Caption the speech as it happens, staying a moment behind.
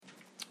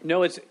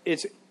No, it's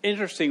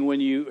interesting when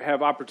you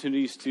have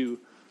opportunities to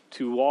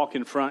walk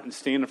in front and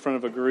stand in front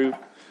of a group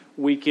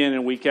week in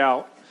and week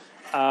out.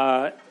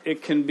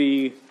 It can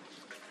be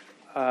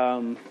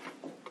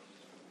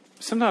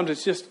sometimes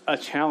it's just a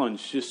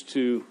challenge just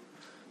to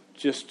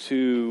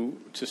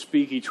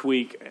speak each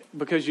week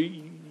because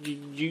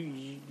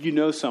you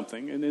know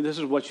something, and this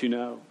is what you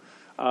know.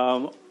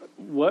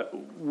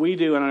 What we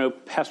do, and I know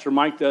Pastor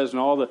Mike does, and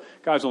all the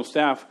guys on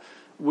staff,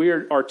 we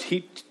are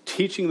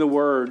teaching the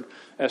Word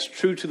as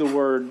true to the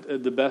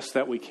Word the best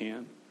that we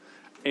can.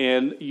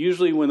 And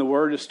usually when the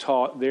Word is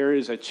taught, there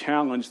is a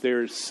challenge.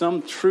 There is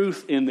some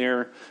truth in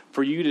there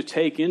for you to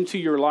take into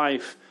your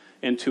life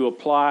and to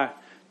apply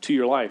to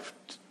your life,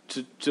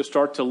 to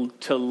start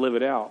to live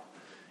it out.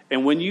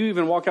 And when you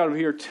even walk out of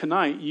here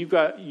tonight,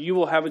 you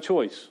will have a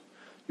choice.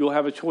 You'll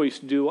have a choice.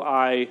 Do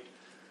I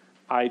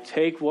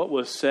take what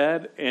was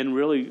said and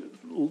really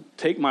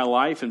take my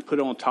life and put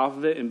it on top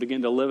of it and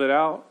begin to live it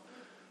out?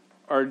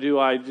 Or do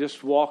I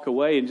just walk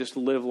away and just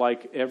live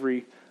like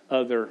every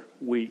other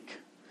week?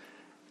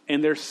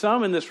 And there's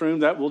some in this room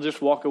that will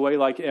just walk away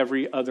like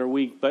every other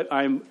week. But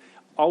I'm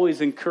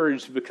always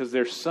encouraged because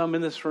there's some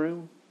in this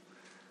room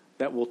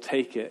that will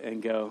take it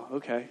and go,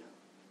 okay,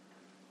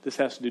 this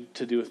has to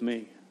do with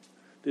me.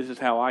 This is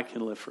how I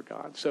can live for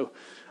God. So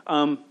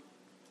we're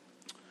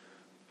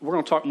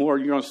going to talk more.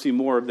 You're going to see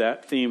more of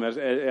that theme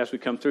as we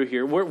come through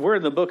here. We're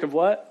in the book of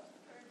what?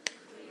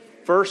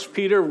 1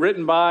 Peter,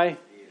 written by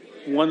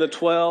one of the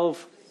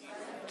 12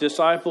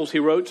 disciples. He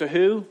wrote to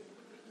who?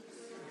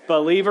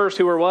 Believers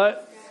who were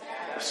what?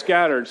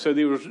 Scattered. So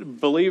there was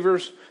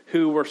believers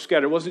who were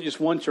scattered. It wasn't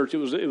just one church. It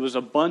was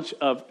a bunch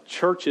of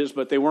churches,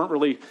 but they weren't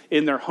really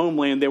in their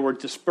homeland. They were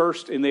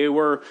dispersed, and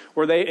were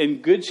they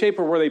in good shape,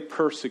 or were they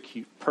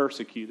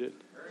persecuted?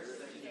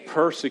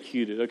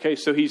 Persecuted. Okay,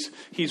 so he's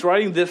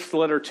writing this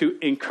letter to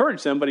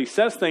encourage them, but he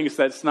says things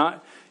that's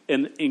not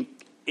an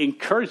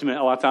encouragement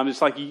a lot of times.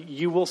 It's like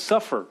you will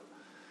suffer.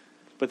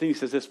 But then he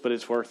says this, but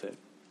it's worth it.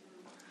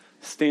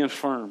 Stand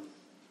firm.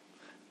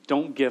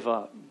 Don't give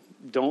up.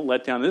 Don't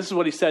let down. This is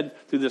what he said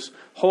through this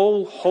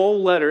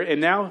whole letter.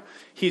 And now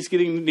he's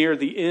getting near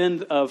the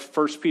end of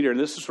 1 Peter. And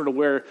this is sort of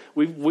where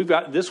we've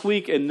got this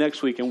week and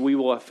next week, and we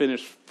will have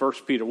finished 1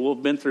 Peter. You'll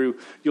have been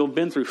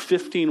through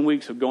 15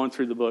 weeks of going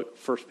through the book,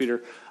 1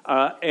 Peter.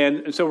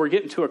 And so we're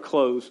getting to a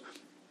close.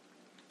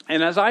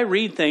 And as I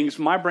read things,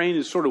 my brain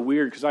is sort of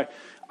weird because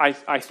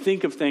I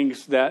think of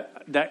things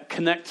that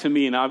connect to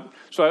me. And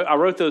I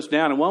wrote those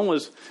down. And one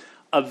was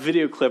a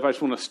video clip I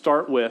just want to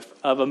start with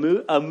of a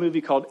movie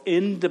called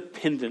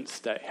Independence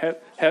Day.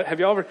 Have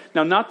y'all ever?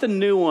 Now, not the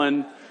new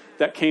one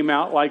that came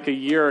out like a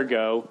year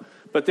ago,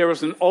 but there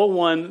was an old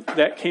one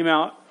that came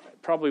out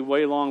probably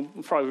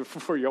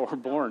before y'all were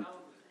born.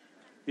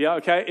 Yeah,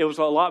 okay. It was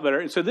a lot better.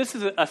 And so this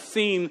is a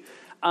scene,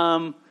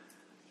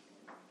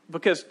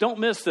 because don't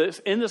miss this.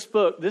 In this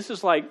book, this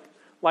is like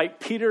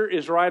Peter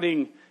is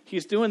writing.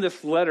 He's doing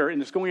this letter,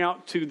 and it's going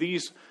out to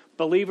these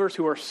believers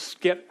who are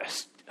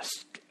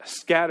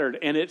scattered,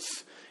 and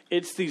it's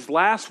these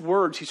last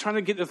words. He's trying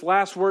to get these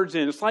last words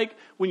in. It's like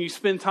when you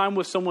spend time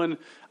with someone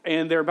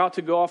and they're about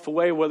to go off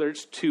away, whether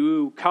it's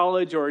to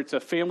college or it's a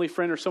family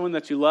friend or someone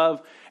that you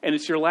love, and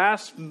it's your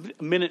last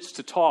minutes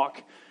to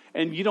talk,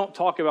 and you don't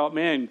talk about,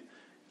 man,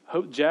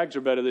 hope Jags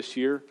are better this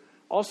year.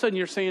 All of a sudden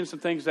you're saying some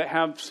things that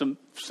have some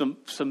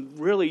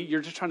really,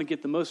 you're just trying to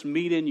get the most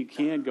meat in you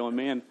can, going,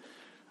 man,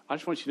 I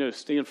just want you to know,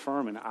 stand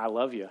firm, and I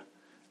love you.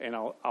 And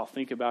I'll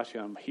think about you.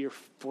 I'm here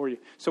for you.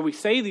 So we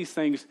say these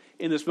things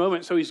in this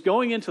moment. So he's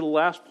going into the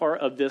last part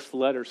of this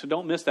letter. So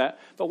don't miss that.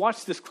 But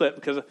watch this clip,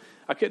 because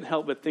I couldn't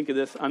help but think of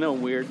this. I know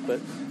I'm weird,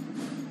 but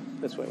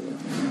that's what it was.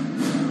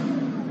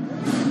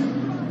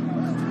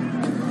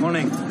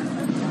 Morning.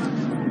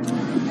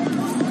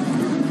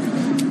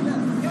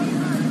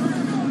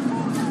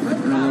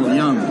 They're a little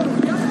young.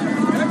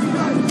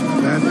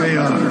 That they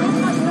are.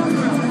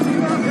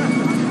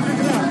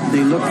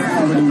 They look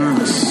a little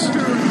nervous.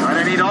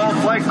 I need all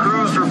flight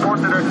crews to report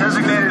to their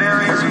designated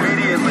areas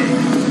immediately.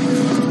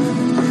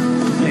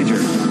 Major.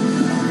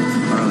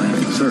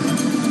 Barland. Sir.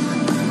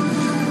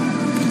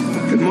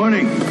 Good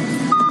morning.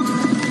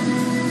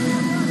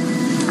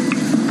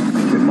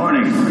 Good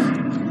morning.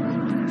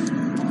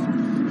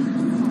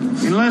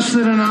 In less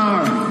than an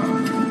hour,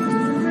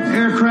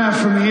 aircraft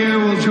from here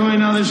will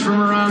join others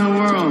from around the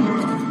world.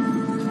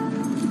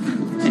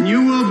 And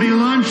you will be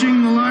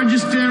launching the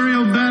largest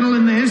aerial battle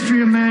in the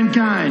history of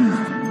mankind.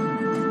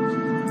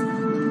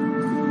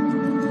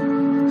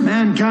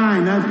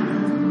 Mankind, that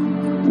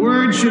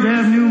word should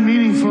have new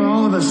meaning for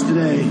all of us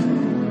today.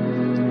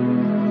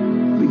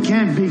 We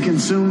can't be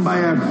consumed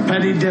by our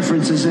petty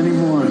differences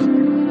anymore.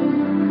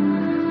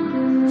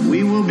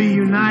 We will be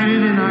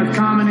united in our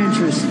common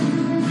interest.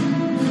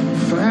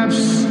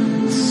 Perhaps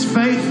it's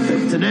fate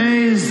that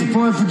today is the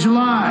 4th of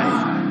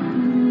July.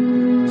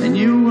 And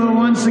you will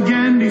once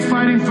again be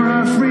fighting for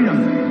our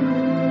freedom.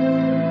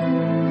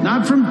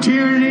 Not from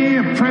tyranny,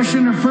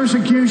 oppression, or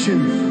persecution,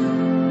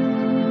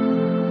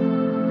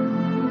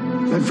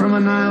 but from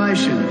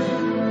annihilation.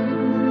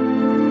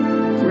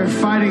 We're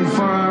fighting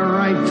for our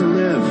right to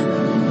live.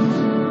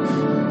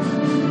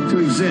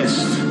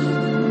 resist.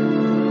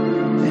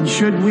 And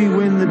should we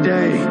win the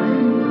day,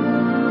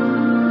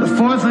 the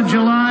 4th of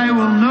July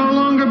will no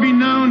longer be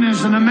known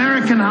as an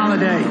American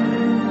holiday,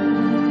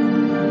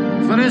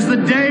 but as the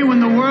day when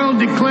the world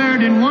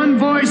declared in one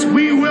voice,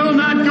 we will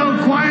not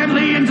go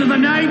quietly into the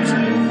night.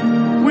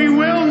 We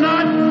will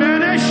not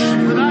vanish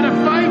without a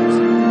fight.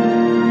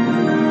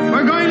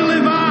 We're going to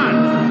live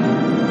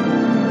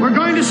on. We're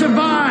going to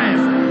survive.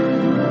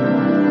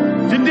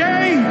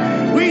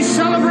 Today, we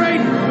celebrate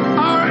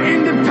our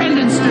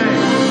Independence Day.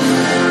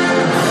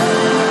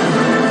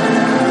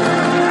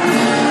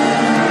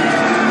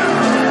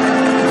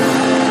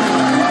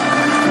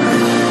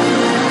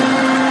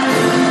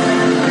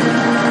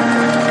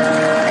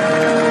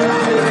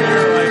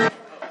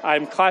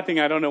 I'm clapping.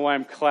 I don't know why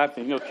I'm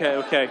clapping.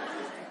 Okay.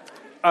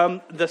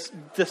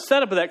 The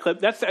setup of that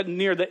clip, that's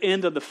near the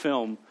end of the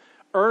film.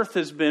 Earth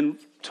has been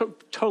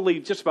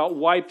totally just about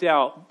wiped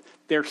out.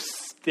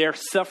 They're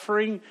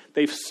suffering.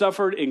 They've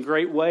suffered in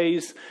great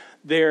ways.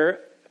 The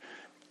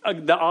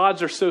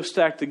odds are so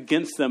stacked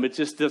against them, it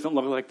just doesn't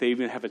look like they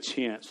even have a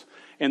chance.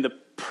 And the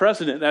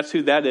president, that's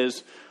who that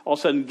is, all of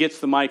a sudden gets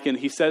the mic and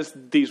he says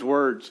these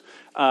words.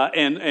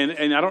 And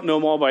I don't know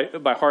them all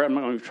by heart. I'm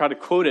not going to try to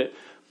quote it.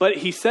 But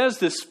he says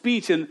this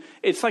speech, and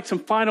it's like some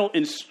final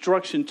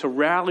instruction to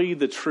rally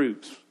the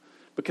troops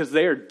because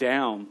they are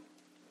down,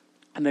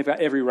 and they've got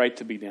every right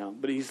to be down.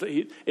 But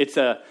it's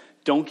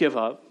don't give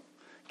up.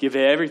 Give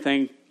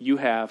everything you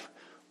have.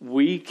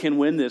 We can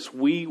win this.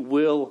 We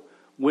will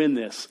win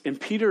this. And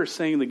Peter is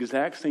saying the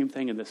exact same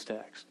thing in this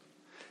text.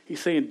 He's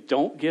saying,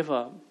 don't give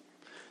up.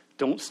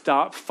 Don't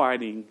stop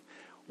fighting.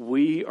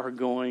 We are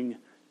going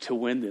to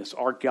win this.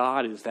 Our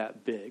God is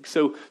that big.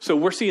 So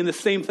we're seeing the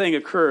same thing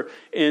occur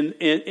in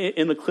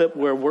the clip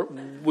where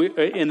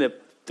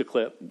the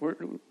clip.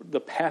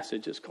 The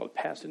passage is called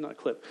passage, not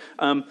clip.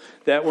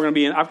 That we're going to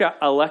be in. I've got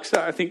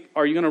Alexa. I think.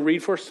 Are you going to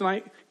read for us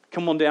tonight?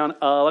 Come on down,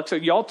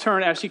 Alexa. Y'all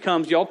turn as she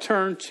comes. Y'all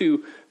turn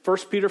to 1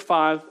 Peter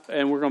 5,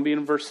 and we're going to be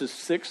in verses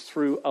 6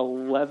 through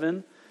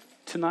 11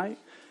 tonight.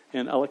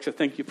 And Alexa,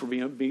 thank you for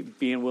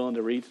being willing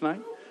to read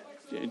tonight.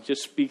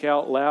 Just speak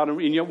out loud.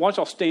 And once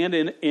I'll stand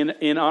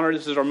in honor,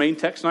 this is our main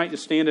text tonight, to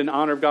stand in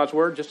honor of God's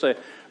word, just a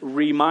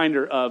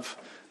reminder of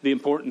the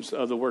importance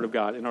of the word of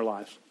God in our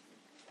lives.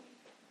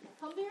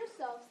 Humble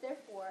yourselves,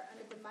 therefore,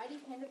 under the mighty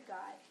hand of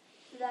God,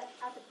 so that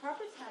at the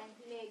proper time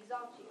he may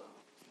exalt you,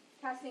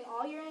 casting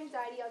all your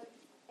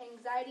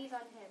anxieties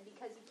on him,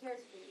 because he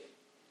cares for you.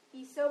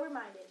 Be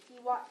sober-minded,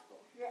 be watchful.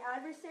 Your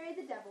adversary,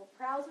 the devil,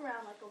 prowls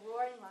around like a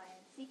roaring lion,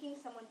 seeking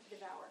someone to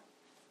devour.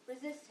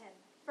 Resist him,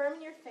 firm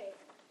in your faith,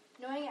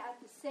 knowing at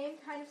the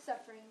same kind of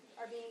suffering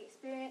are being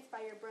experienced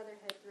by your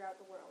brotherhood throughout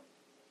the world.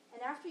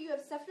 And after you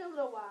have suffered a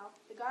little while,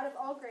 the God of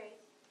all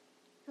grace,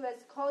 who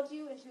has called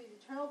you into his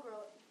eternal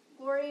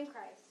glory in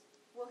Christ,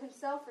 will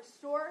himself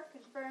restore,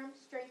 confirm,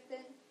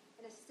 strengthen,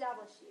 and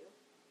establish you.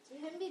 To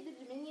him be the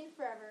dominion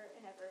forever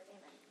and ever.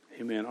 Amen.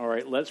 Amen. All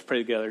right, let's pray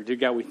together. Dear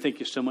God, we thank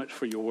you so much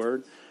for your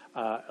word.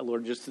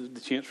 Lord, just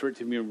the chance for it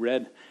to be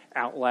read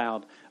out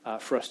loud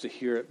for us to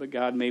hear it. But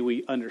God, may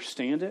we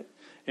understand it,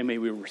 and may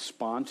we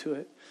respond to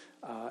it.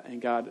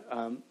 And God,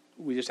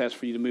 we just ask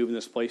for you to move in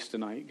this place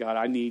tonight. God,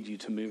 I need you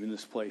to move in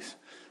this place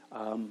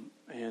and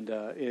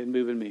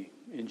move in me.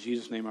 In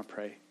Jesus' name I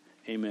pray.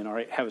 Amen. All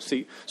right, have a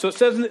seat. So it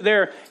says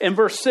there in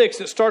verse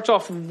 6, it starts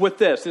off with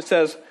this. It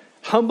says,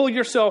 humble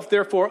yourself,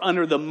 therefore,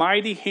 under the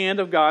mighty hand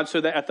of God,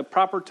 so that at the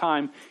proper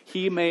time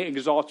he may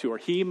exalt you, or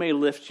he may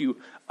lift you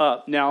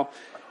up. Now,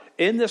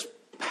 in this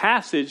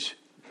passage,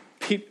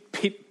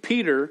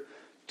 Peter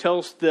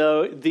tells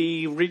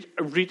the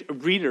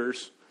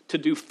readers to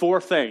do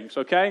four things,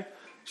 okay?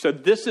 So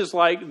this is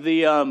like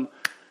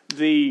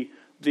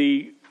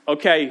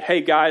okay,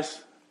 hey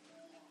guys,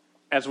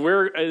 as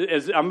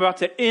I'm about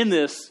to end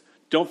this,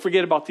 don't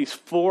forget about these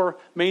four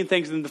main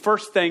things. And the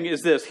first thing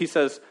is this. He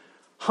says,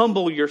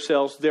 humble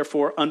yourselves,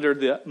 therefore, under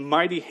the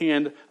mighty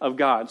hand of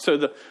God.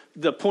 So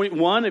the point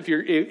one, if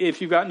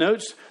you've got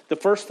notes, the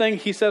first thing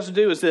he says to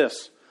do is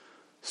this: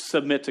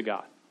 submit to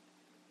God.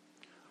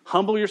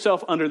 Humble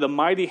yourself under the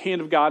mighty hand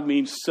of God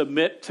means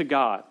submit to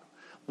God.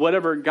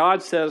 Whatever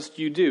God says,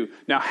 you do.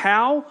 Now,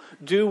 how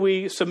do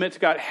we submit to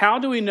God? How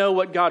do we know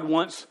what God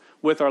wants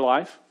with our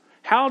life?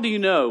 How do you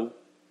know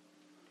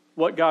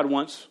what God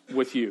wants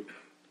with you?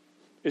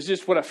 Is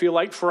this what I feel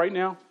like for right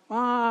now?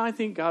 I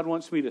think God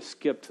wants me to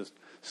skip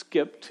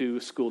to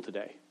school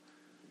today.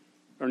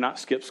 Or not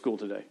skip school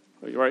today.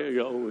 Right?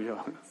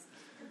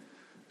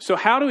 So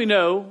how do we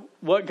know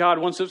what God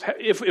wants us?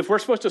 If we're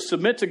supposed to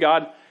submit to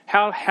God,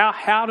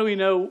 how do we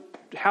know?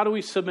 How do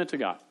we submit to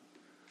God?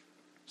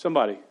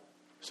 Somebody,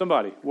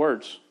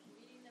 words.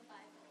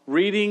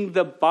 Reading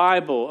the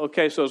Bible.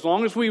 Okay, so as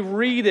long as we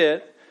read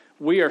it,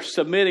 we are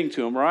submitting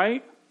to Him,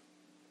 right?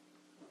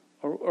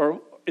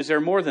 Or is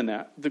there more than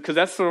that? Because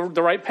that's the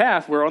right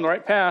path. We're on the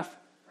right path.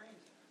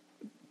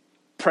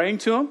 Praying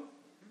to Him,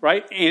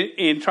 right?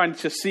 And trying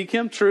to seek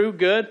Him. True,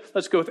 good.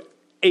 Let's go with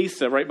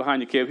Asa right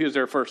behind you, Caleb. He was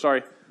there first.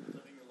 Sorry.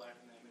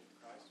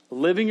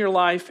 Living your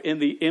life in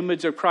the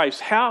image of Christ.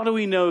 How do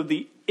we know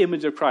the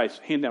image of Christ?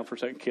 Hand down for a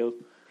second, Caleb.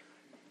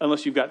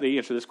 unless you've got the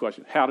answer to this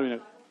question. How do we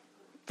know?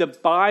 The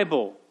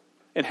Bible.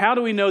 And how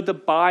do we know the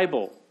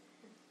Bible?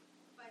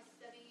 By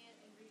studying it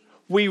and reading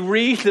it. We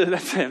read,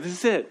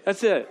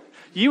 that's it.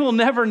 You will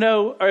never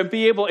know or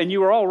be able, and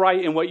you are all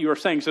right in what you are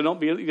saying, so don't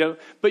be,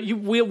 but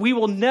we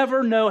will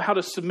never know how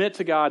to submit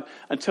to God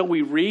until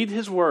we read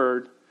his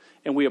word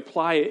and we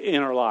apply it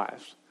in our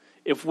lives.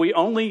 If we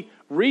only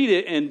read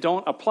it and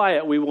don't apply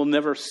it, we will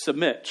never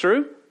submit.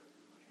 True?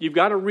 You've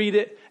got to read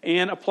it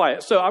and apply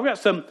it. So I've got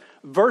some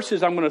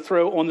verses I'm going to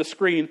throw on the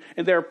screen,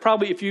 and they're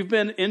probably, if you've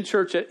been in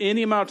church at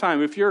any amount of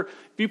time, if you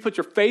put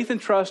your faith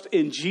and trust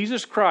in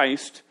Jesus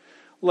Christ,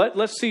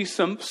 let's see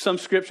some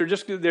scripture.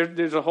 Just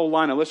there's a whole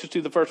line of. Let's just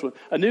do the first one.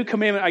 A new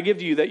commandment I give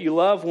to you, that you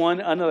love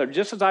one another.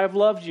 Just as I have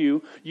loved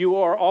you, you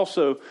are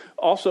also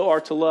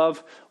are to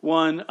love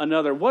one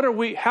another. What are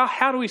we?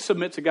 How do we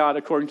submit to God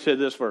according to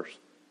this verse?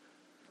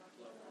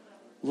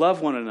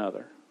 Love one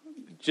another.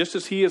 Just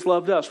as he has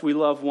loved us, we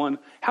love one.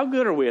 How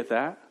good are we at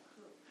that?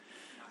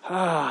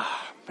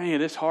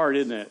 Man, it's hard,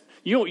 isn't it?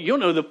 You don't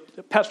know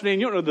Pastor Dan,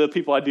 you don't know the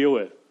people I deal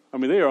with. I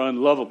mean, they are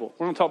unlovable.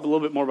 We're going to talk a little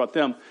bit more about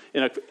them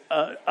in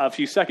a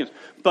few seconds.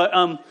 But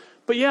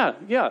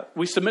yeah,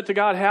 we submit to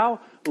God.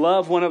 How?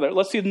 Love one another.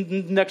 Let's see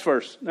the next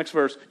verse. Next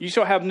verse. You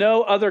shall have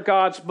no other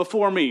gods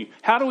before me.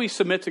 How do we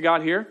submit to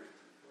God here?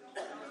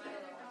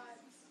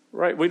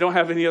 Right, we don't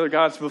have any other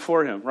gods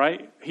before him,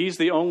 right? He's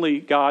the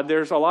only God.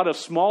 There's a lot of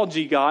small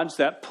g gods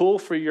that pull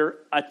for your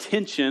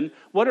attention.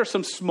 What are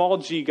some small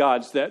g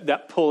gods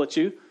that pull at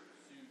you?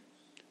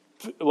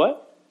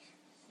 What?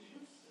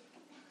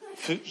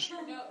 He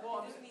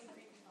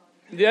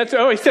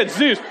said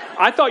Zeus.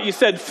 I thought you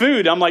said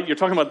food. I'm like, you're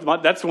talking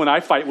about, that's the one I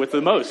fight with the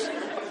most.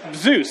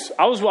 Zeus.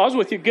 I was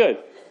with you. Good.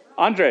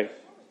 Andre.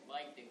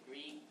 Like the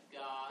Greek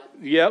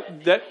gods.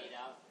 Yep,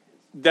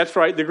 that's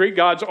right. The Greek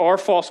gods are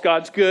false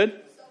gods. Good.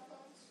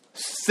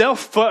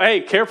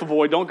 Hey, careful,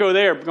 boy. Don't go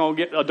there. We're going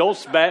to get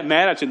adults mad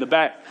at you in the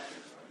back.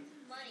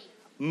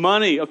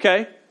 Money,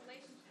 okay.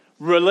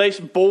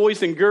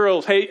 Boys and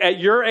girls. Hey, at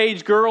your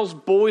age, girls,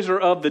 boys are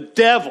of the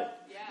devil.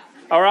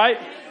 All right?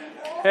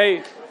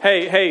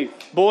 Hey,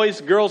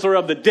 boys, girls are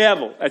of the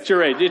devil at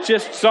your age. It's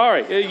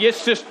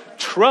just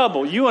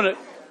trouble. You want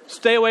to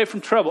stay away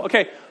from trouble.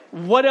 Okay,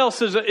 what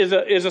else is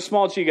a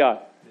small g god?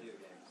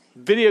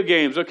 Video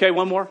games. Okay,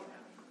 one more.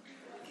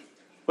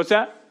 What's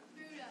that?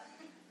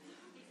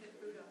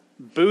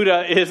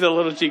 Buddha is a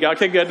little g god.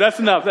 Okay, good. That's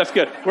enough. That's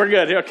good. We're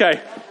good.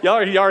 Okay,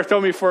 y'all are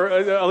throwing me for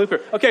a loop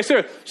here. Okay,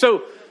 so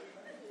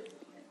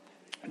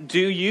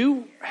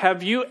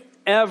have you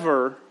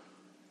ever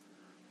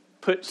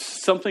put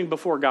something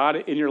before God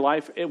in your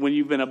life when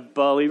you've been a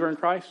believer in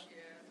Christ?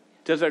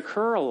 Does it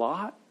occur a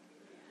lot?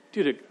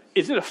 Dude,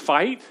 is it a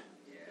fight?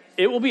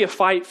 It will be a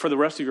fight for the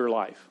rest of your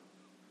life.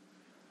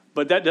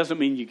 But that doesn't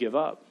mean you give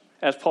up.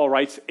 As Paul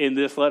writes in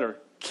this letter,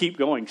 keep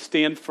going,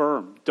 stand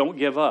firm, don't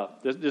give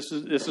up. This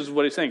is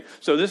what he's saying.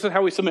 So this is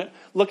how we submit.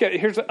 Look at,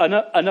 here's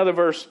another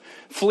verse.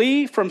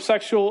 Flee from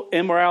sexual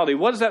immorality.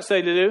 What does that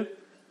say to do?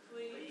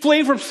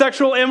 Flee from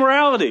sexual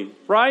immorality,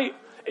 right?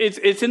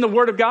 It's in the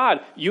Word of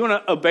God. You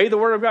want to obey the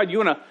Word of God? You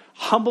want to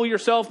humble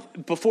yourself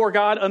before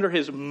God under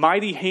his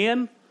mighty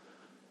hand?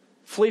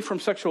 Flee from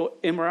sexual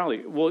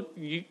immorality. Well,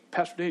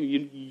 Pastor Dan,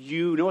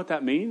 you know what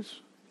that means?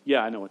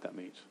 Yeah, I know what that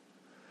means.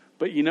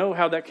 But you know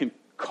how that can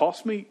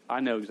cost me? I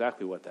know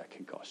exactly what that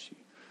can cost you.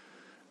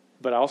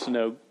 But I also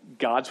know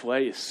God's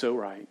way is so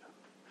right.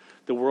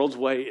 The world's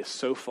way is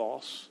so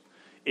false.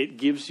 It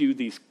gives you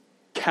these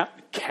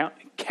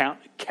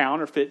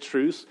counterfeit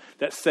truths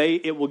that say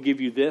it will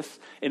give you this,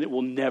 and it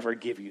will never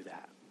give you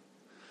that.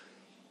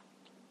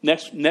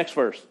 Next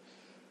verse.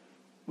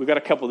 We've got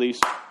a couple of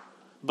these.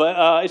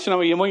 But it's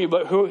not among you,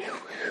 but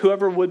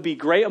whoever would be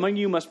great among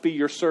you must be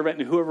your servant,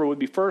 and whoever would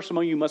be first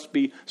among you must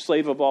be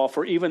slave of all.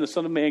 For even the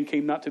Son of Man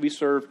came not to be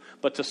served,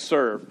 but to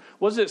serve.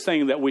 What is it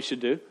saying that we should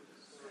do?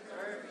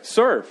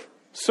 Serve.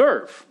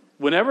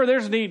 Whenever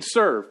there's need,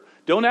 serve.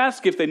 Don't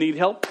ask if they need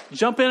help.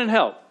 Jump in and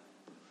help.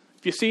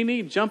 If you see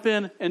need, jump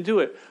in and do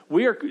it.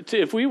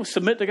 If we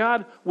submit to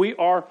God, we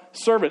are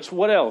servants.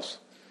 What else?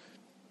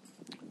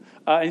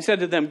 And he said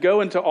to them,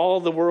 go into all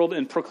the world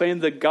and proclaim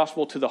the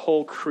gospel to the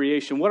whole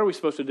creation. What are we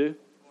supposed to do?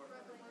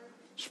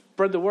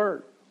 Spread the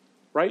word,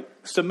 right?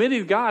 Submitting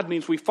to God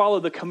means we follow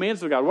the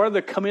commands of God. What are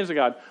the commands of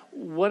God?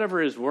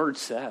 Whatever his word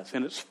says.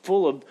 And it's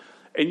full of,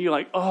 and you're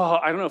like, oh,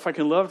 I don't know if I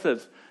can love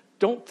this.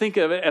 Don't think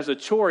of it as a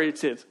chore.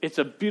 It's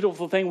a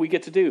beautiful thing we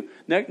get to do.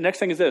 Next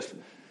thing is this.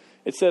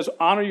 It says,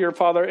 honor your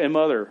father and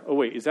mother. Oh,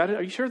 wait, is that it?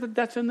 Are you sure that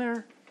that's in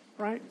there?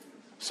 Right?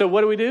 So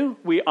what do?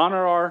 We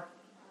honor our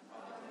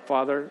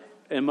father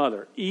and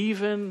mother,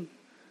 even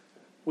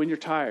when you're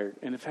tired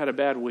and have had a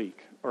bad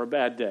week or a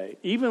bad day,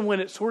 even when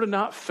it's sort of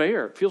not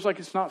fair, it feels like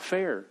it's not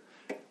fair,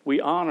 we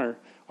honor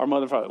our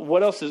mother and father.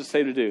 What else does it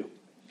say to do?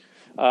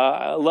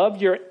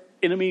 Love your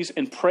enemies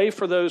and pray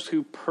for those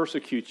who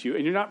persecute you.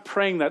 And you're not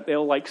praying that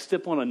they'll like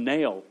step on a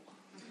nail,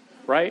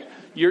 right?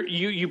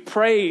 You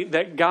pray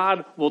that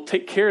God will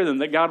take care of them,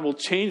 that God will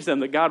change them,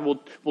 that God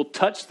will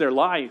touch their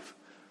life.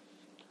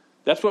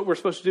 That's what we're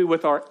supposed to do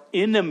with our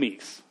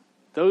enemies.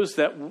 Those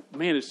that,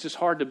 man, it's just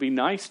hard to be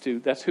nice to.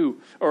 That's who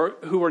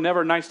were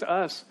never nice to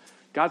us.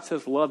 God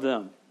says, love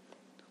them.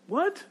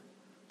 What?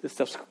 This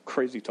stuff's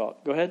crazy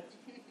talk. Go ahead.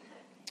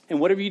 And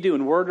whatever you do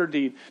in word or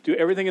deed, do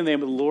everything in the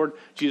name of the Lord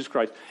Jesus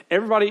Christ.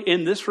 Everybody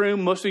in this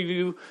room, most of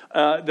you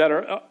that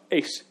are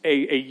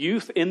a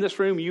youth in this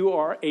room, you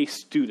are a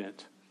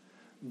student.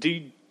 Do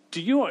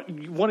you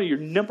one of your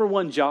number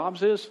one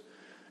jobs is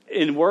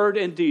in word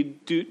and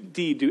deed,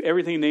 do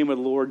everything in the name of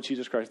the Lord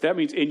Jesus Christ. That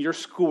means in your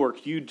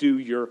schoolwork, you do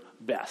your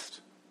best.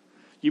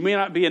 You may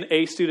not be an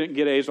A student and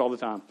get A's all the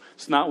time.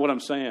 It's not what I'm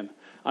saying.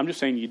 I'm just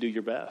saying you do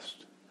your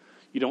best.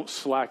 You don't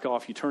slack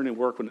off. You turn in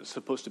work when it's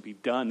supposed to be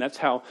done. That's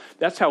how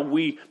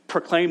we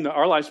proclaim that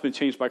our life's been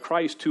changed by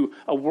Christ to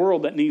a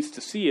world that needs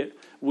to see it.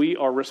 We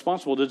are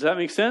responsible. Does that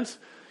make sense?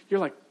 You're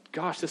like,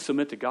 gosh, this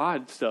submit to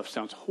God stuff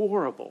sounds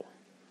horrible.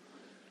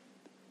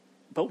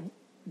 But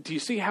do you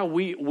see how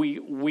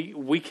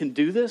we can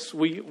do this?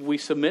 We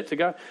submit to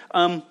God.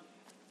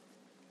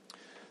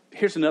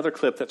 Here's another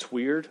clip that's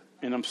weird,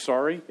 and I'm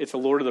sorry. It's a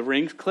Lord of the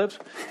Rings clip.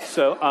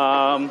 So,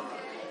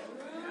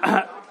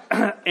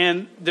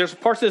 and there's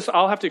parts of this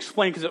I'll have to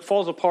explain because it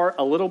falls apart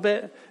a little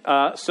bit.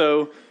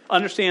 So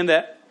understand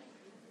that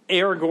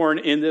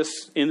Aragorn in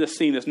this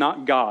scene is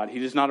not God.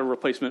 He is not a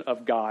replacement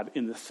of God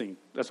in this scene.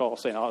 That's all I'll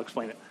say. I'll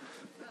explain it.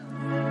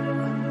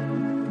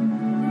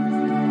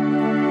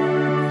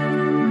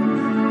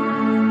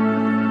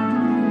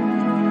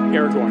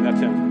 Aragorn, that's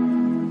him.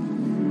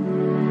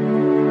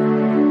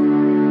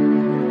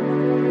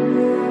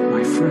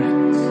 My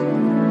friends.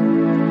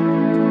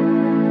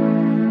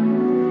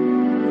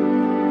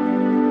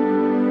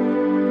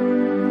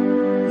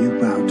 You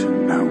bow to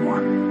no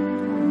one.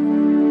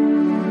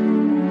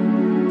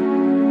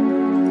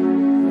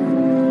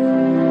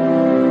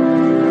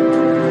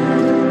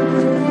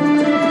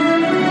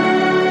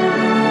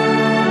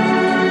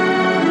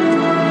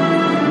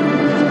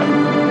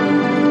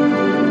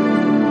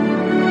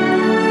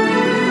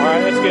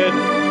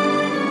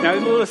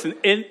 Listen,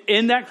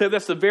 in that clip,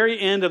 that's the very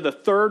end of the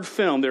third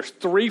film. There's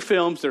 3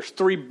 films. There's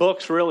 3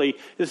 books, really.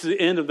 This is the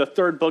end of the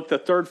third book, the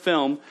third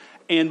film.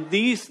 And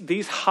these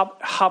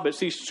hobbits,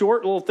 these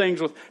short little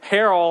things with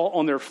hair all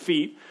on their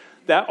feet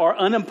that are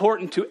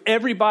unimportant to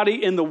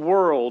everybody in the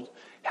world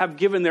have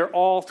given their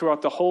all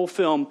throughout the whole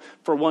film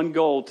for one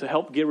goal, to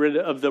help get rid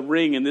of the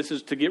ring. And this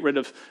is to get rid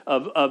of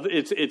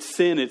its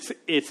sin,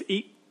 its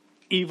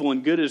evil,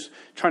 and good is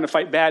trying to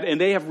fight bad. And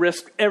they have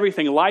risked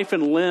everything, life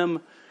and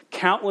limb,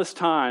 countless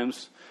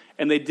times,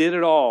 and they did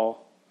it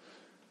all.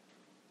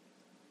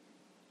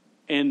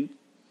 And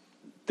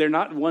they're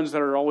not ones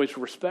that are always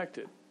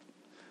respected.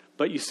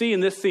 But you see in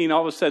this scene, all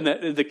of a sudden,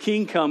 that the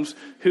king comes,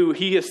 who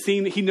he has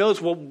seen, he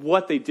knows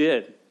what they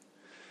did.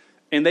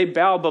 And they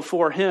bow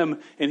before him,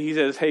 and he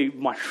says, hey,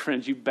 my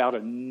friends, you bow to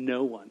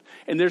no one.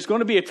 And there's going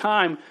to be a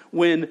time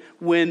when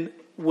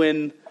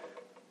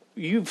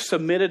you've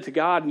submitted to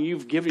God and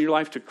you've given your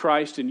life to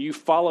Christ and you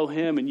follow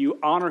him and you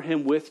honor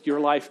him with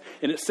your life.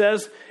 And it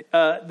says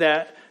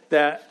that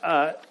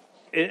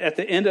at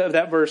the end of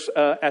that verse,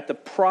 at the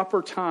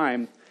proper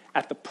time,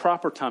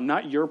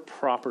 not your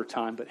proper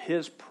time, but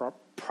his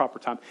proper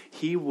time,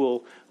 he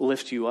will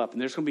lift you up.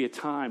 And there's going to be a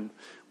time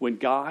when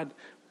God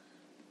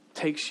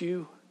takes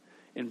you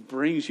and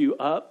brings you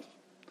up,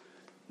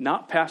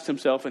 not past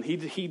himself, and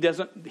he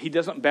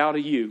doesn't bow to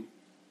you.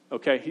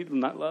 Okay,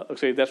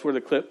 that's where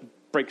the clip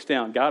breaks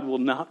down. God will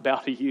not bow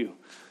to you.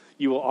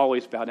 You will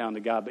always bow down to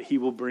God, but he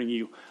will bring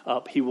you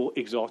up. He will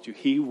exalt you.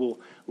 He will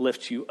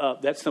lift you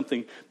up. That's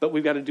something, but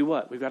we've got to do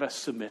what? We've got to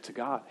submit to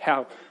God.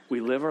 How we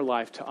live our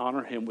life to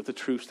honor him with the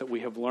truths that we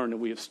have learned and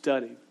we have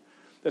studied.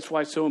 That's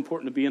why it's so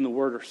important to be in the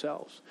Word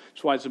ourselves.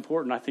 That's why it's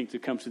important, I think, to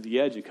come to the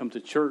edge and come to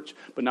church.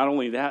 But not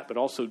only that, but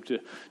also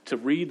to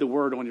read the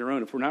Word on your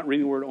own. If we're not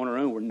reading the Word on our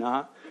own, we're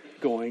not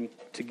going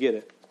to get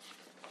it.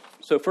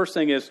 So first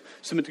thing is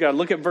submit to God.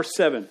 Look at verse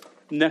 7.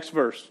 Next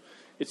verse.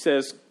 It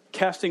says,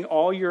 casting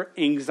all your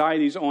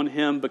anxieties on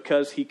him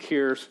because he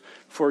cares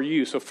for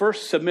you. So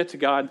first, submit to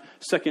God.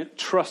 Second,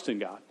 trust in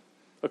God.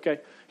 Okay?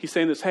 He's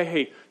saying this,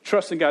 hey,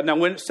 trust in God. Now,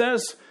 when it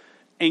says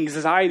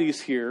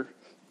anxieties here,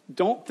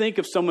 don't think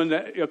of someone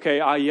that,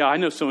 I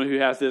know someone who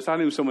has this. I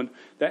know someone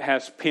that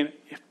has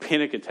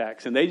panic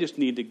attacks, and they just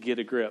need to get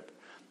a grip.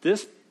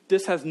 This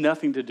has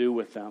nothing to do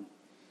with them.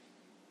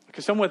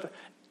 Because someone with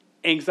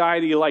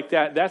anxiety like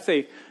that's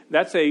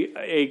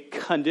a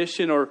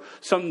condition or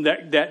something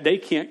that they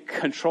can't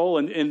control,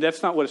 and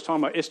that's not what it's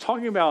talking about. It's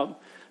talking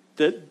about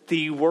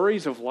the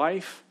worries of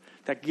life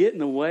that get in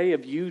the way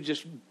of you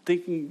just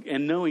thinking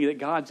and knowing that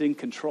God's in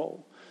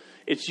control.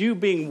 It's you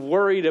being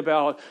worried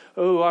about,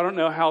 I don't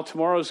know how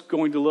tomorrow's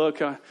going to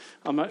look.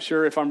 I'm not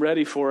sure if I'm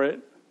ready for it.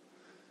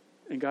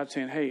 And God's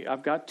saying, hey,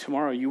 I've got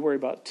tomorrow. You worry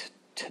about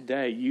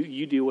today.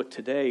 You deal with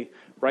today,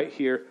 right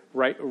here,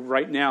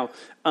 right now.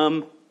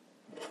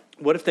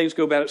 What if things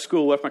go bad at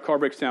school? What if my car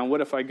breaks down?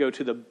 What if I go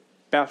to the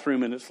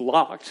bathroom and it's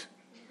locked?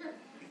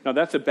 Now,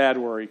 that's a bad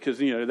worry because,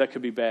 that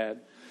could be bad.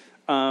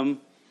 But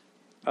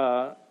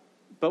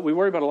we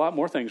worry about a lot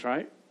more things,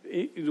 right?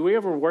 Do we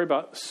ever worry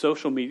about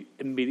social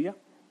media?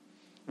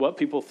 What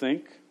people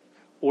think?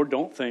 or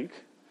don't think.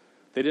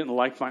 They didn't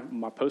like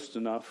my post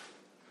enough.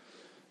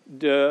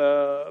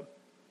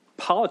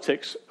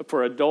 Politics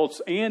for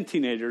adults and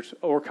teenagers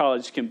or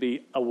college can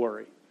be a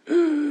worry.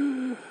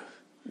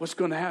 What's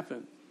going to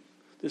happen?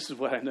 This is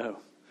what I know.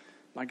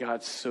 My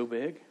God's so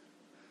big.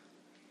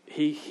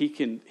 He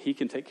can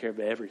take care of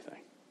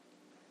everything.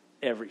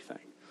 Everything.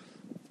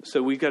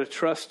 So we've got to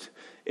trust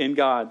in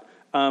God.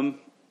 And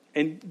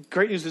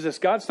great news is this: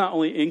 God's not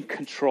only in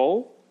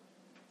control,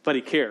 but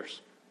He cares.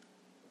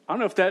 I don't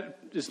know if that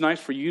is nice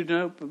for you to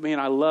know, but man,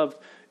 I love.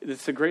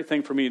 It's a great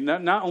thing for me.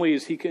 Not only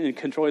is He in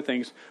control of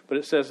things, but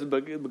it says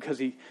because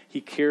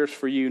He cares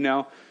for you.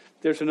 Now,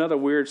 there's another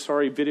weird,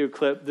 sorry video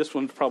clip. This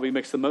one probably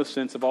makes the most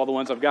sense of all the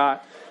ones I've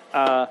got.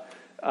 But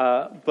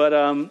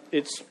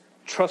it's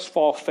trust,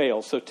 fall,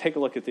 fail. So take a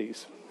look at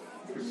these.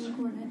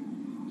 You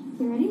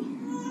ready?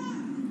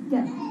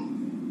 Go.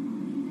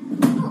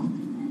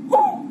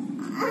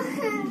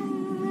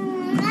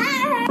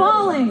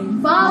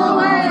 Falling. Fall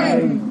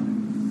away.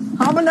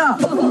 Coming up.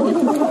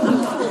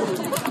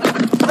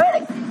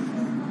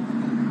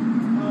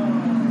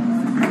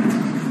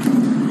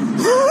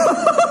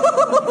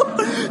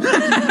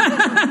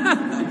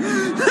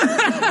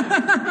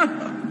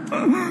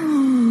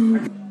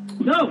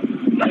 No.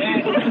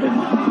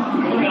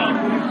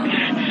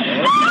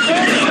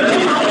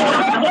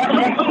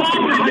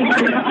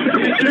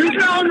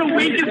 Who's on the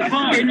weakest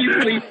ball? Can you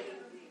please?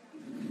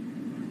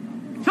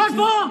 Touch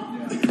ball.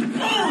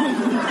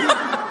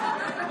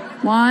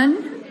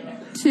 1,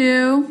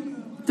 2,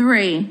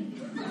 3.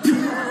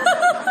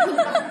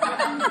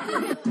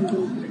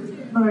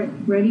 All right,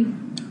 ready,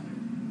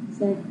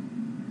 set,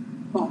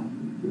 ball.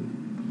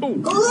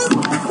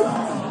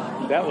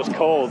 That was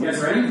cold. All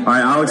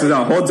right, Alex is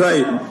out. Hold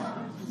tight.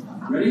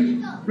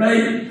 Ready?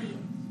 Ready.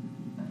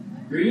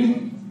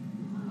 Green.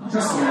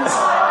 Trust me, guys.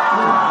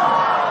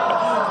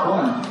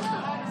 1.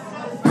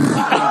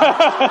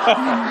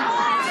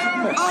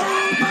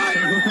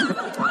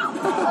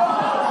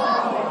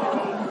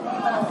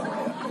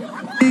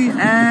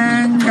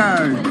 And go.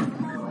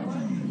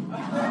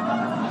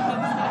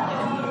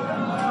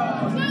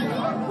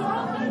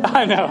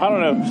 I know. I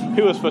don't know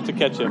who was supposed to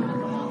catch him.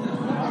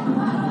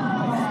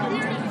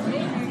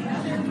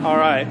 All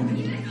right.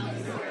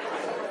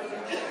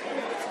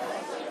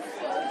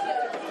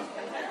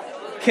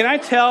 Can I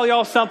tell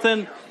y'all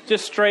something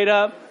just straight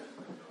up?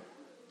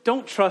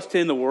 Don't trust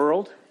in the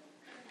world.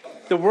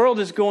 The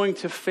world is going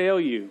to fail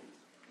you.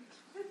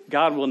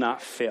 God will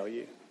not fail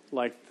you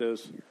like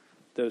those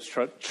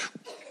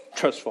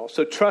trust falls.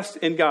 So trust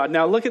in God.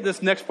 Now look at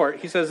this next part.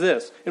 He says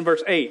this in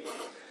verse 8.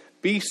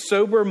 Be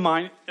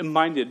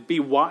sober-minded, be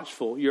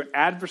watchful. Your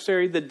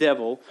adversary, the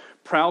devil,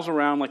 prowls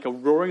around like a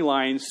roaring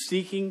lion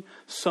seeking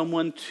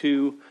someone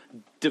to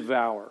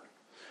devour.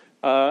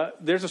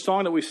 There's a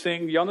song that we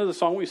sing. Y'all know the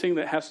song we sing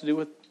that has to do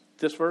with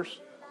this verse?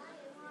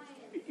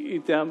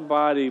 Eat that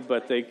body,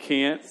 but they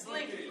can't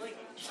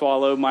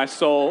swallow my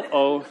soul.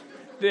 Oh,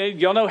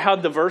 y'all know how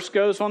the verse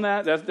goes on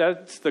that?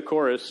 That's the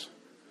chorus.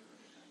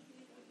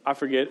 I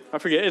forget.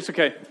 It's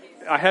okay.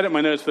 I had it in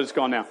my notes, but it's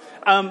gone now.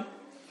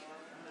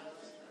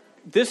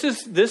 This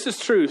is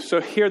true.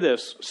 So hear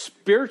this.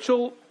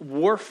 Spiritual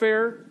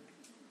warfare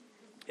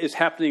is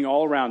happening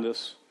all around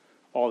us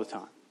all the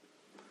time.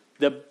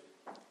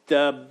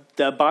 The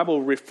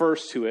Bible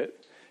refers to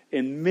it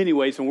in many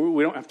ways, and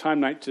we don't have time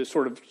tonight to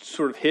sort of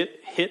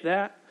hit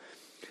that.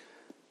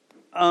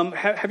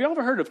 Have you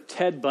ever heard of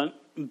Ted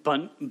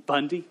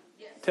Bundy?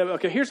 Yes.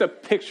 Okay, here's a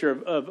picture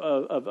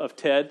of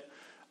Ted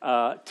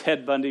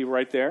Bundy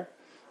right there,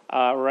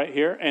 right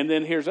here, and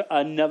then here's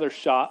another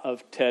shot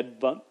of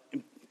Ted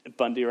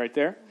Bundy right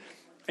there,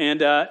 and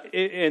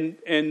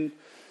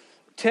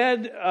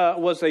Ted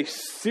was a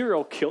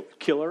serial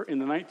killer in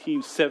the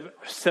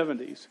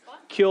 1970s.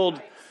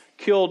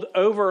 Killed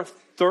over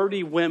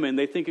 30 women.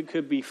 They think it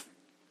could be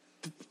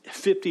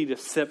 50 to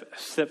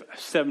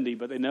 70,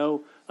 but they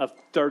know of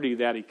 30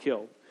 that he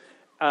killed.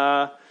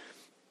 And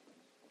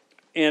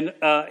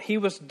he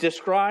was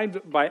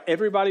described by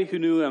everybody who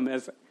knew him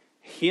as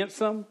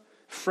handsome,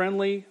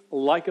 friendly,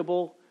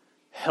 likable,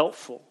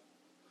 helpful.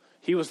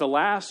 He was the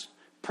last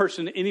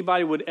person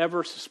anybody would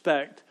ever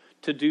suspect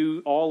to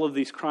do all of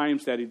these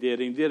crimes that he did.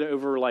 And he did it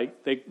over,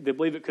 they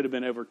believe it could have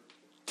been over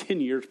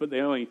 10 years, but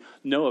they only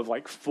know of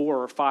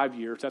 4 or 5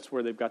 years. That's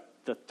where they've got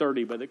the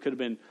 30, but it could have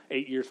been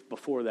 8 years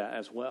before that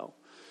as well.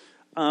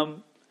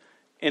 And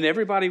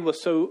everybody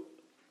was so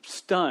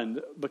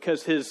stunned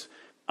because his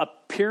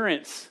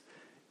appearance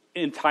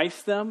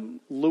enticed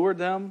them, lured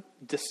them,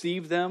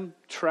 deceived them,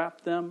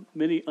 trapped them,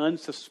 many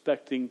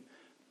unsuspecting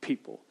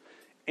people.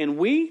 And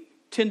we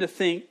tend to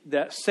think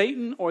that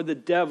Satan or the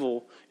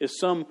devil is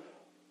some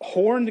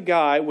horned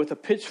guy with a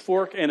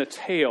pitchfork and a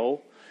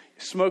tail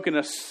smoking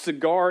a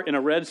cigar in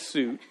a red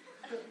suit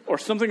or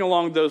something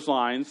along those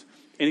lines,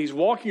 and he's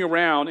walking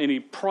around and he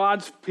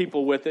prods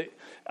people with it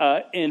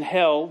in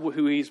hell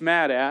who he's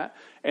mad at,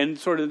 and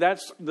sort of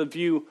that's the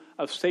view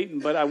of Satan.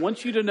 But I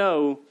want you to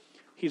know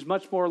he's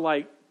much more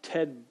like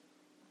Ted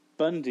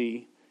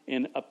Bundy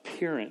in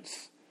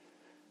appearance.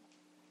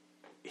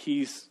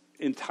 He's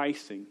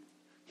enticing.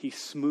 He's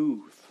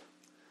smooth.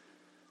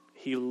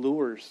 He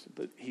lures,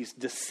 but he's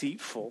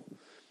deceitful.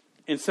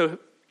 And so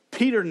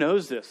Peter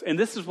knows this. And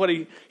this is what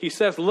he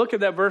says. Look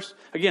at that verse.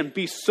 Again,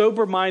 be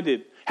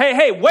sober-minded.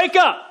 Hey, wake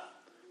up.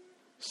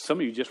 Some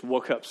of you just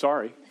woke up.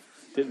 Sorry.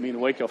 Didn't mean to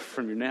wake up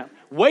from your nap.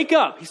 Wake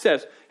up. He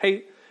says,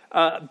 hey,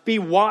 be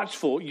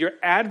watchful. Your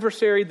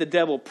adversary, the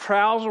devil,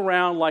 prowls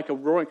around like a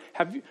roaring.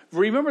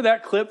 Remember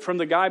that clip from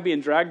the guy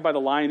being dragged by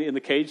the lion in the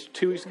cage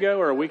 2 weeks ago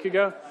or a week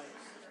ago?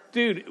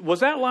 Dude,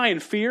 was that lion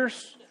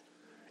fierce?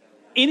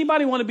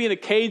 Anybody want to be in a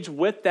cage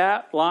with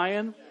that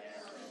lion?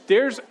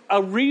 There's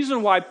a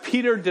reason why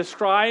Peter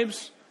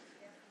describes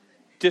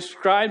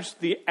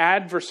the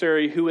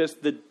adversary, who is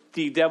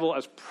the devil,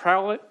 as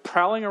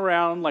prowling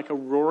around like a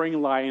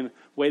roaring lion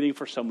waiting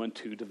for someone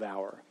to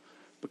devour,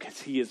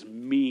 because he is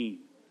mean.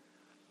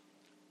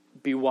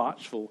 Be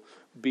watchful,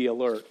 be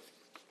alert.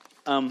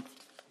 And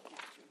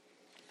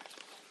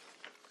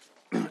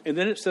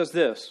then it says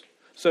this.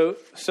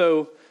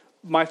 So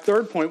my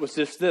third point was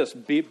just this: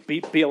 be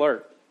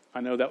alert.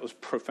 I know that was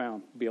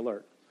profound. Be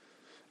alert.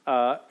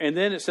 And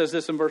then it says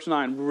this in verse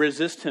 9: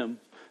 resist him,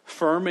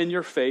 firm in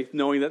your faith,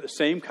 knowing that the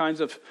same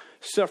kinds of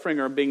suffering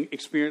are being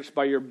experienced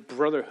by your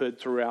brotherhood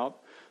throughout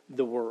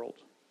the world.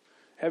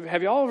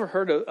 Have you all ever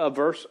heard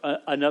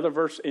another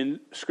verse in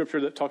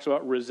Scripture that talks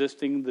about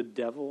resisting the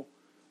devil?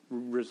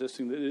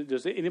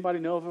 Does anybody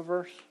know of a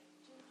verse?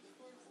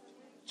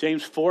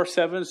 James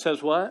 4:7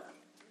 says what?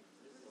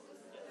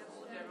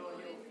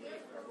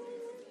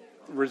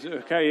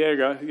 Okay, there you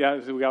go. Yeah,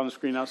 we got on the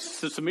screen now.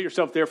 So submit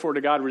yourself, therefore,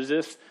 to God.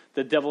 Resist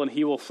the devil, and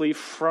he will flee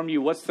from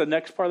you. What's the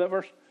next part of that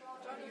verse?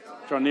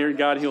 Draw near to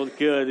God, he'll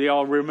good. They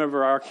all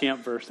remember our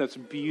camp verse. That's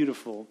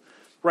beautiful.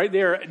 Right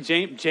there,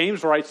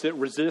 James writes it,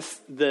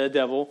 resist the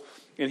devil,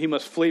 and he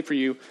must flee for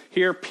you.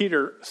 Here,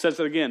 Peter says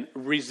it again,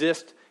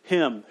 resist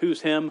him.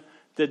 Who's him?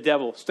 The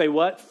devil. Stay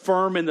what?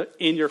 Firm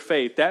in your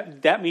faith.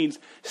 That means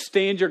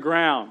stand your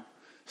ground.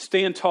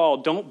 Stand tall.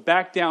 Don't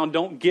back down.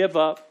 Don't give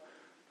up.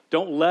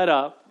 Don't let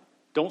up.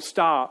 Don't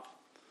stop.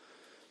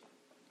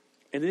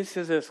 And this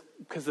is this,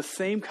 because the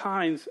same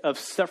kinds of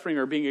suffering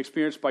are being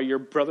experienced by your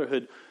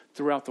brotherhood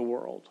throughout the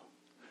world.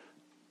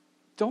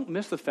 Don't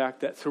miss the fact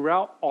that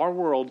throughout our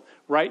world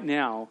right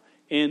now,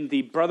 in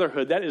the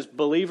brotherhood, that is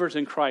believers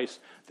in Christ,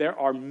 there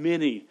are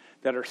many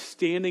that are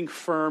standing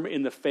firm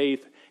in the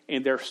faith,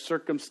 and their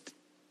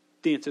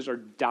circumstances are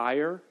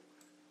dire,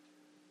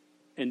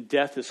 and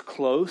death is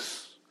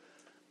close.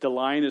 The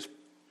lion is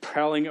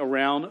prowling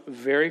around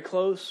very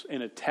close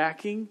and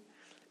attacking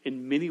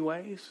in many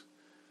ways.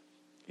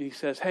 And he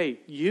says, hey,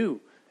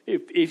 you,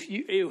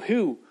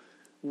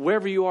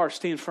 wherever you are,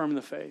 stand firm in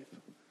the faith.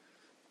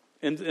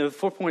 And the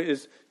fourth point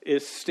is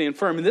stand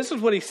firm. And this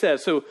is what he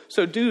says. So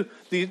do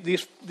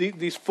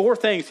these four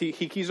things he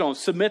keeps on.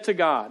 Submit to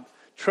God,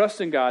 trust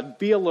in God,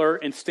 be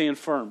alert, and stand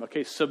firm.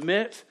 Okay,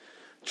 submit,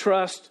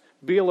 trust,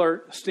 be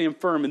alert, stand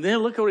firm. And then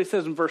look at what he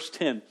says in verse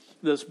 10.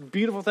 This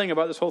beautiful thing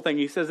about this whole thing.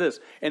 He says this: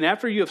 and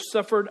after you have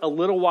suffered a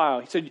little while,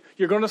 he said,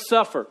 you're going to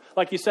suffer.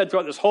 Like he said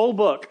throughout this whole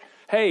book,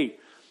 hey,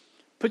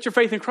 put your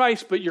faith in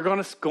Christ, but you're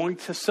going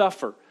to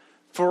suffer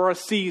for a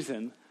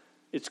season.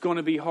 It's going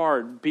to be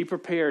hard. Be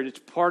prepared. It's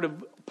part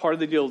of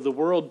the deal. The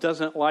world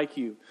doesn't like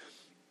you.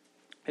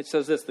 It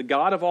says this: the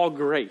God of all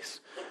grace,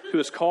 who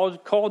has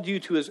called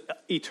you to his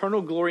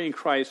eternal glory in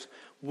Christ,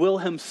 will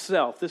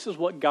himself, this is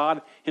what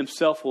God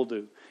himself will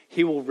do.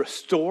 He will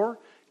restore,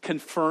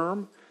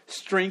 confirm,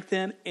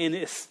 strengthen, and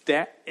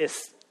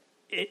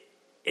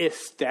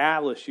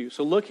establish you.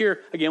 So look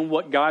here again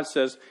what God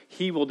says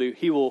he will do.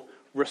 He will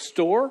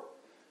restore,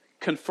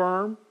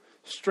 confirm,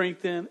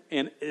 strengthen,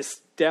 and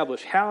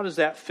establish. How does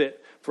that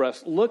fit for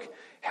us? Look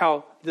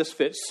how this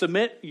fits.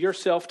 Submit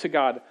yourself to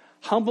God.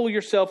 Humble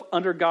yourself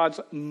under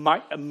God's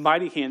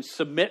mighty hand.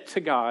 Submit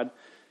to God,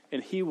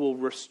 and he will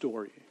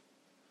restore you. It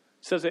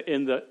says it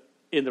in the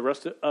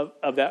rest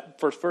of that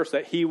first verse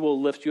that he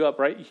will lift you up,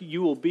 right?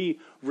 You will be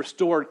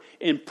restored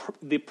in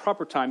the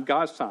proper time,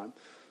 God's time.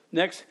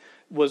 Next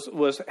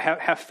was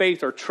have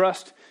faith or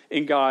trust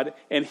in God,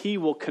 and he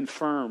will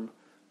confirm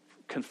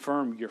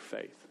your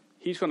faith.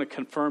 He's going to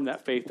confirm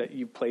that faith that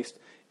you placed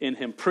in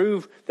him.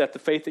 Prove that the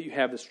faith that you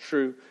have is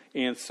true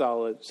and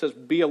solid. It says,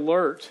 be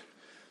alert,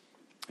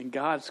 and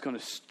God's going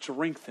to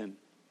strengthen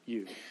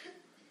you.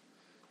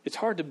 It's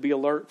hard to be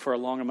alert for a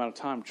long amount of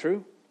time,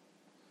 true?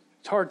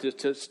 It's hard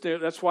to stay.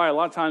 That's why a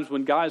lot of times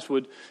when guys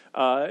would,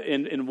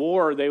 in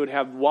war, they would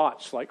have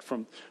watch, like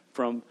from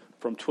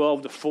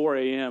 12 to 4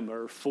 a.m.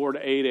 or 4 to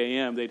 8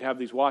 a.m. They'd have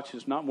these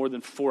watches, not more than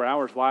 4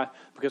 hours. Why?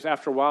 Because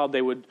after a while,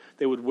 they would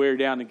wear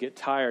down and get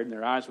tired, and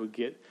their eyes would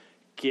get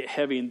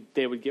heavy, and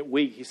they would get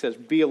weak. He says,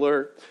 be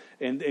alert,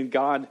 and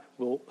God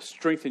will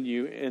strengthen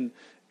you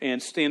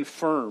and stand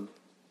firm.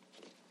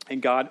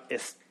 And God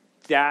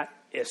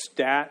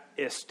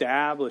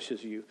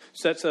establishes you,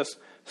 sets us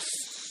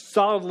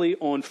solidly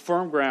on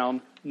firm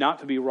ground, not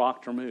to be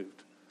rocked or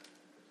moved.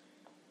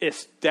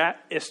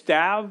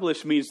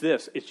 Established means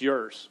this: it's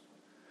yours.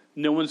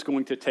 No one's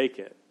going to take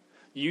it.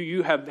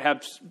 You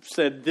have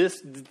said,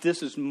 this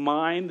is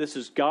mine, this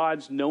is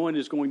God's, no one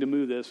is going to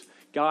move this.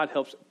 God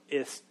helps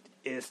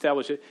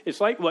establish it.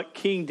 It's like what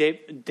King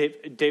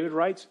David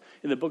writes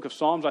in the book of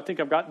Psalms. I think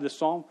I've got this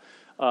Psalm,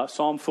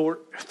 Psalm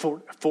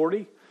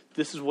 40.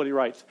 This is what he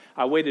writes.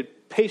 I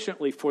waited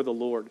patiently for the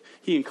Lord.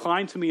 He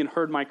inclined to me and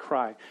heard my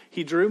cry.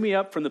 He drew me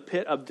up from the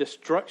pit of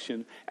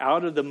destruction,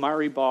 out of the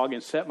miry bog,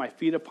 and set my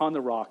feet upon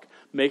the rock,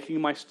 making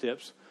my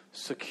steps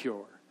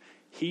secure.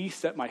 He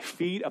set my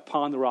feet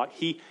upon the rock.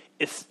 He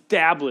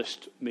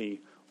established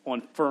me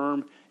on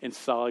firm and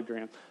solid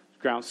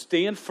ground.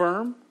 Stand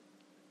firm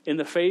in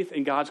the faith,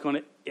 and God's going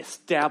to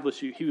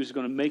establish you. He was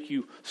going to make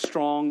you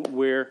strong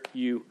where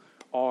you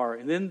are.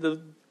 And then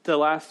the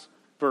last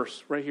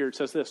verse right here, it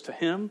says this: to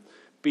him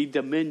be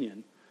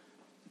dominion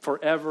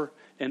forever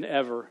and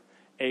ever.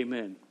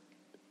 Amen.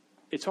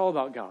 It's all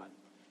about God.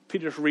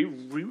 Peter's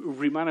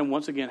reminding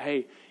once again,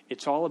 hey,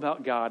 it's all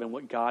about God and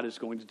what God is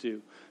going to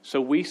do. So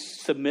we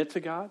submit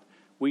to God.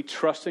 We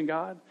trust in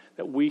God,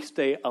 that we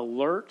stay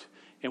alert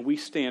and we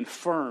stand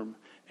firm.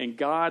 And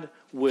God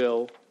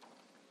will,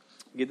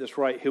 get this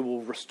right, he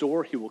will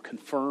restore, he will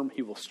confirm,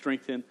 he will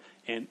strengthen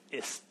and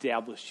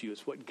establish you.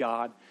 It's what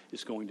God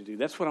is going to do.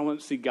 That's what I want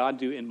to see God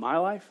do in my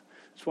life.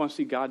 That's what I want to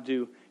see God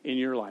do in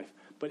your life.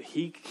 But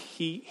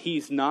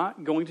he's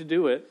not going to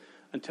do it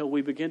until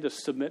we begin to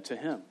submit to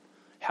him.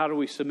 How do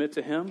we submit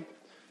to him?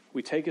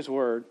 We take his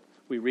word,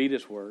 we read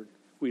his word,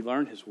 we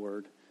learn his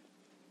word,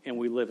 and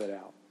we live it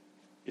out.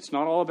 It's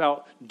not all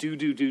about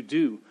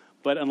do.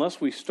 But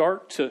unless we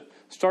start to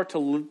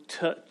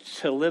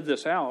live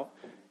this out,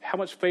 how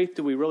much faith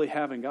do we really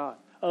have in God?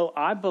 Oh,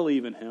 I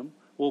believe in him.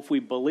 Well, if we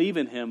believe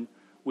in him,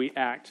 we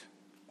act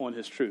on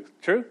his truth.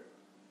 True?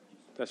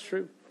 That's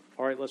true.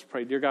 All right, let's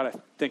pray. Dear God, I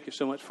thank you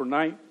so much for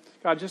tonight.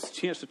 God, just a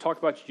chance to talk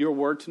about your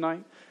word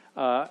tonight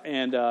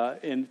and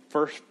in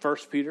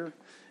First Peter.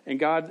 And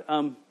God,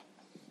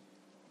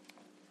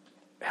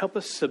 help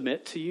us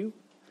submit to you.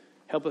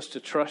 Help us to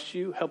trust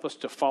you. Help us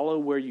to follow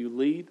where you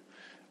lead.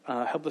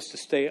 Help us to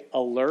stay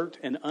alert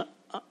and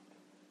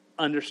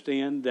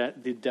understand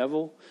that the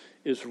devil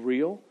is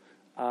real.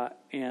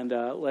 And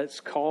let's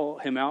call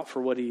him out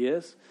for what he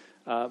is.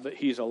 But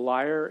he's a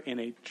liar and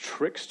a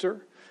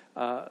trickster.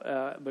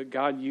 But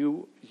God,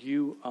 you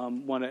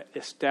want to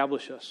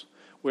establish us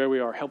where we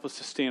are. Help us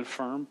to stand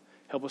firm.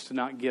 Help us to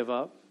not give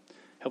up.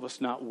 Help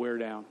us not wear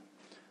down.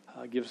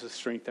 Give us the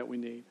strength that we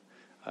need.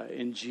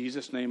 In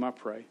Jesus' name I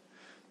pray.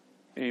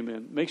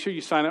 Amen. Make sure you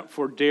sign up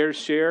for Dare to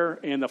Share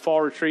and the fall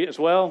retreat as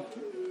well.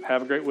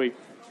 Have a great week.